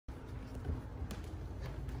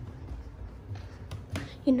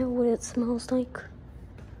You know what it smells like?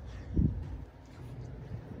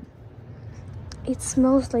 It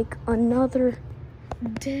smells like another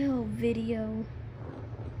Dell video.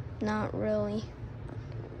 Not really.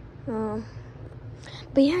 But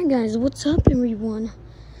yeah, guys, what's up, everyone?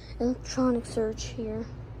 Electronic Search here.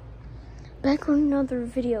 Back on another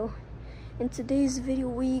video. In today's video,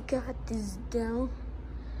 we got this Dell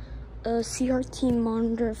CRT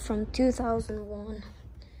monitor from 2001.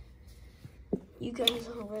 You guys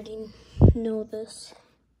already know this.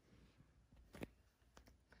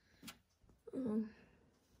 You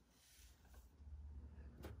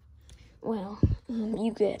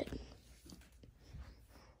get it.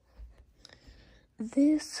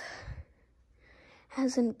 This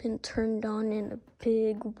hasn't been turned on in a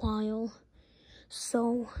big while,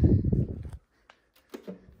 so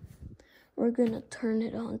we're gonna turn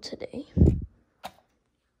it on today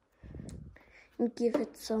and give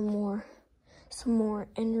it some more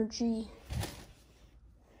energy.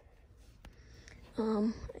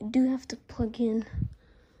 I do have to plug in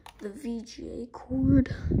the VGA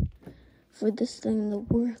cord for this thing to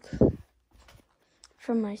work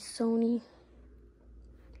from my Sony.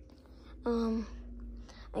 I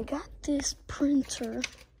got this printer.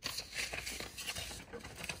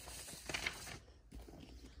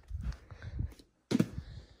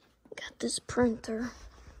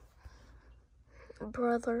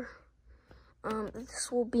 Brother.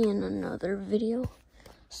 This will be in another video,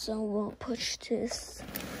 so we'll push this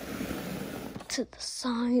to the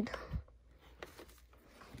side.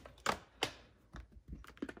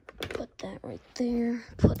 Put that right there.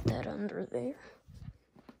 Put that under there.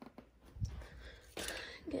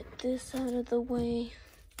 Get this out of the way.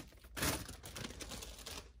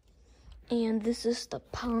 And this is the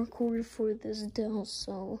power cord for this Dell,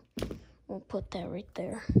 so we'll put that right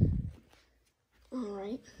there.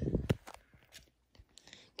 Alright.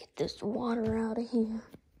 Get this water out of here.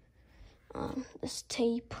 This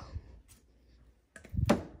tape.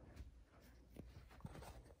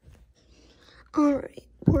 Alright,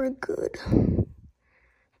 we're good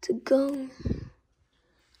to go.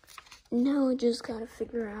 Now I just gotta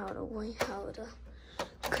figure out a way how to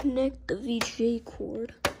connect the VGA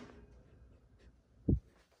cord.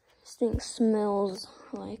 This thing smells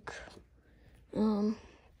like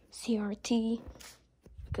CRT,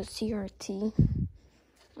 because CRT,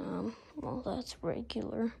 well, that's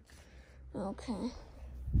regular. Okay.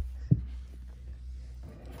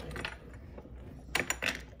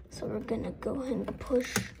 So we're gonna go ahead and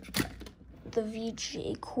push the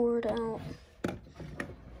VGA cord out.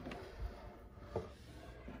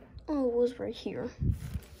 Oh, it was right here.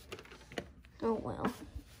 Oh well.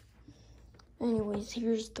 Anyways,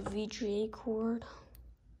 here's the VGA cord.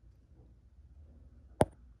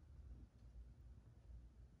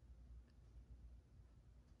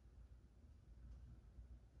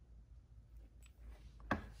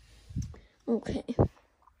 Okay.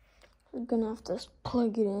 We're gonna have to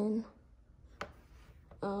plug it in.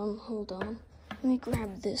 Hold on. Let me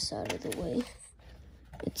grab this out of the way.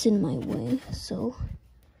 It's in my way, so.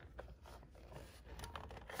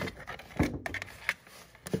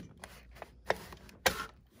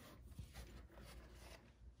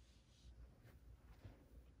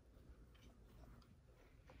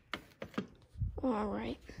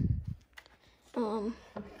 Alright.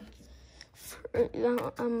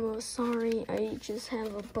 I'm sorry, I just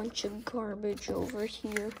have a bunch of garbage over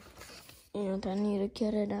here, and I need to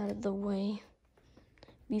get it out of the way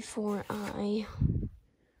before I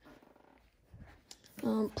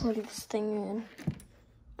plug this thing in.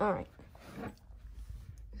 Alright.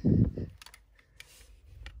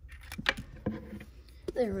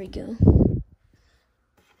 There we go.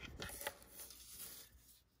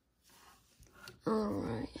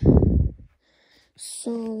 Alright.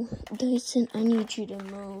 So, Dyson, I need you to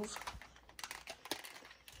move.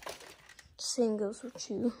 Same goes with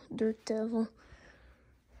you, Dirt Devil.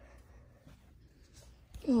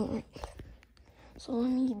 Alright. So let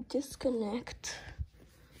me disconnect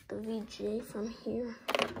the VGA from here.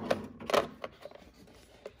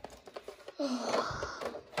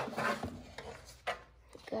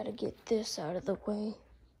 Gotta get this out of the way.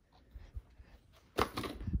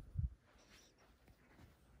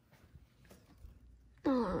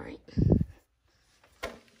 Alright.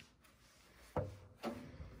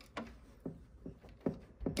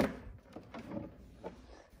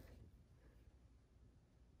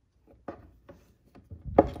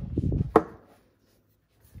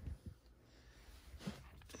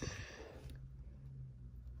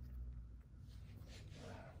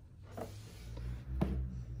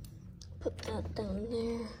 Put that down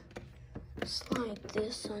there. Slide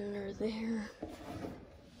this under there.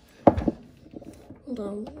 Hold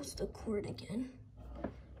on, what was the cord again?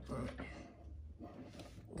 Alright.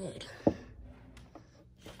 Good.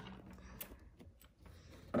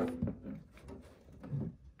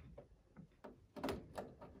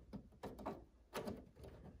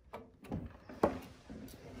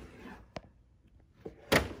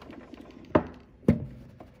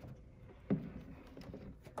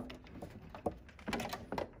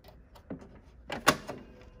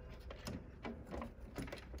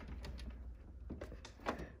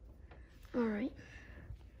 Alright,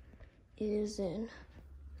 it is in.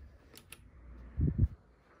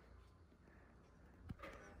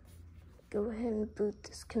 Go ahead and boot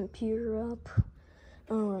this computer up.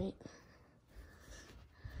 Alright.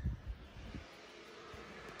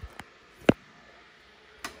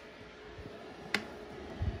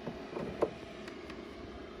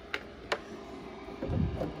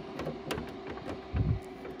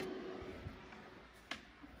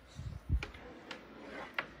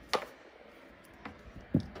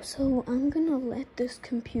 So I'm gonna let this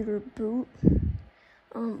computer boot.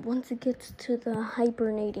 Once it gets to the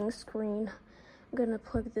hibernating screen, I'm gonna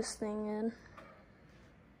plug this thing in.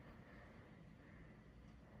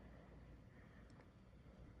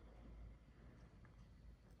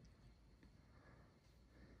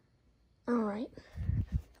 Alright.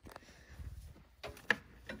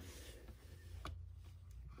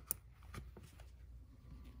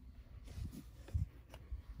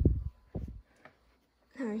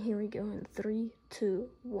 Alright, here we go in 3, 2,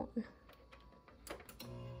 1.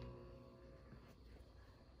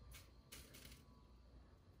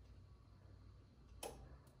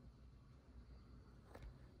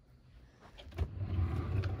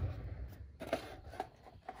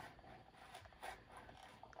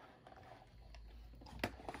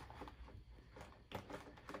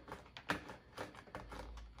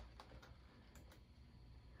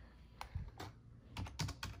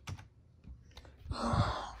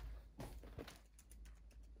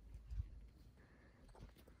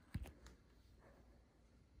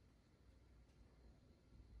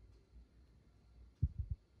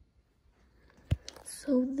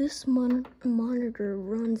 So this monitor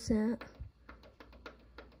runs at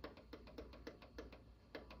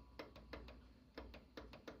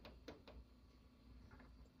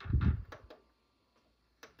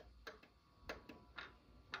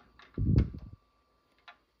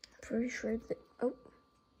pretty sure that oh,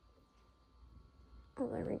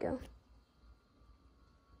 there we go.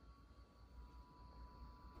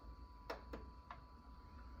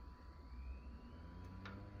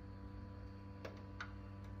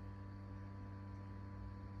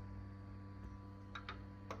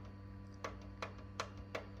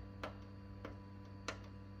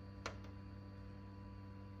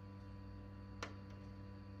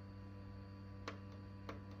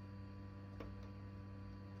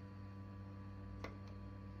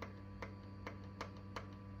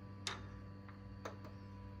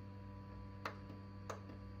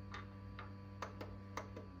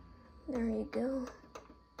 There you go.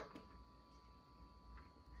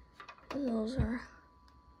 Those are...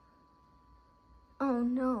 Oh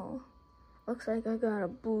no. Looks like I got a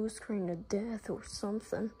blue screen of death or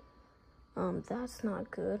something. That's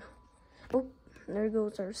not good. Oh, there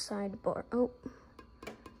goes our sidebar. Oh,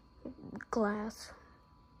 glass.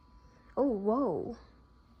 Oh, whoa.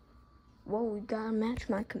 Whoa, we gotta match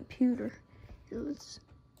my computer. Let's...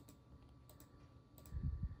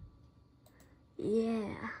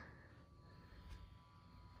 Yeah.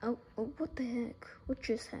 Oh, what the heck? What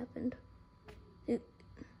just happened? It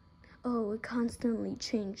constantly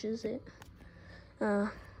changes it. But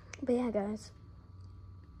yeah, guys.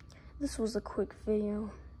 This was a quick video.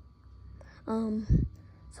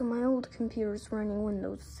 So my old computer is running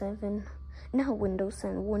Windows 7. Not Windows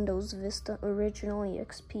 7, Windows Vista, originally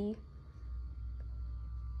XP.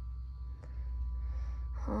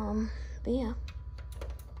 But yeah.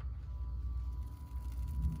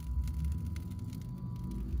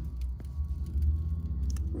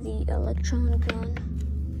 The electron gun.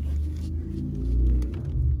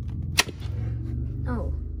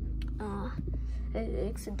 Oh, it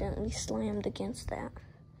accidentally slammed against that.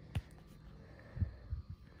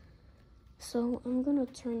 So I'm gonna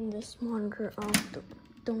turn this monitor off.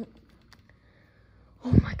 Don't.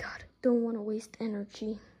 Oh my God! Don't want to waste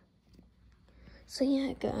energy. So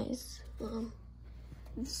yeah, guys.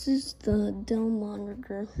 This is the Dell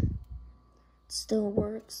monitor. It still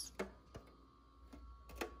works.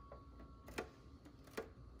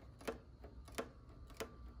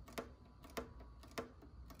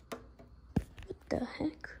 The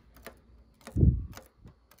heck?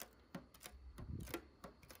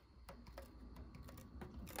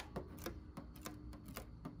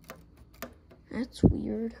 That's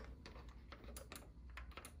weird.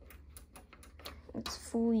 It's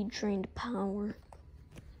fully drained power,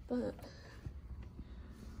 but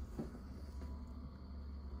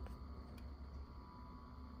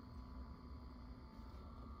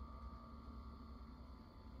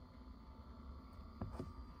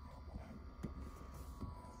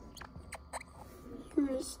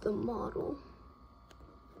here's the model.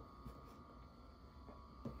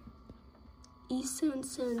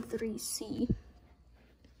 E773C.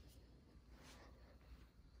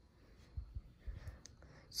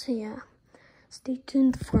 So yeah, stay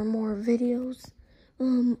tuned for more videos.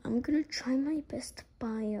 I'm gonna try my best to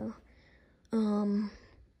buy a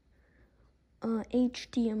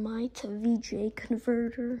HDMI to VGA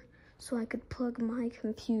converter so I could plug my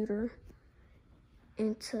computer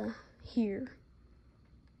into here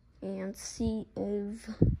and see if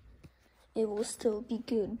it will still be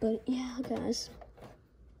good. But yeah, guys,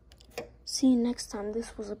 see you next time.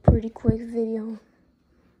 This was a pretty quick video.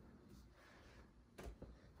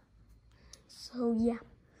 So yeah,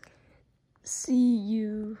 see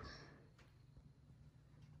you.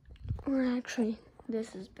 Or actually,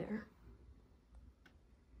 this is better.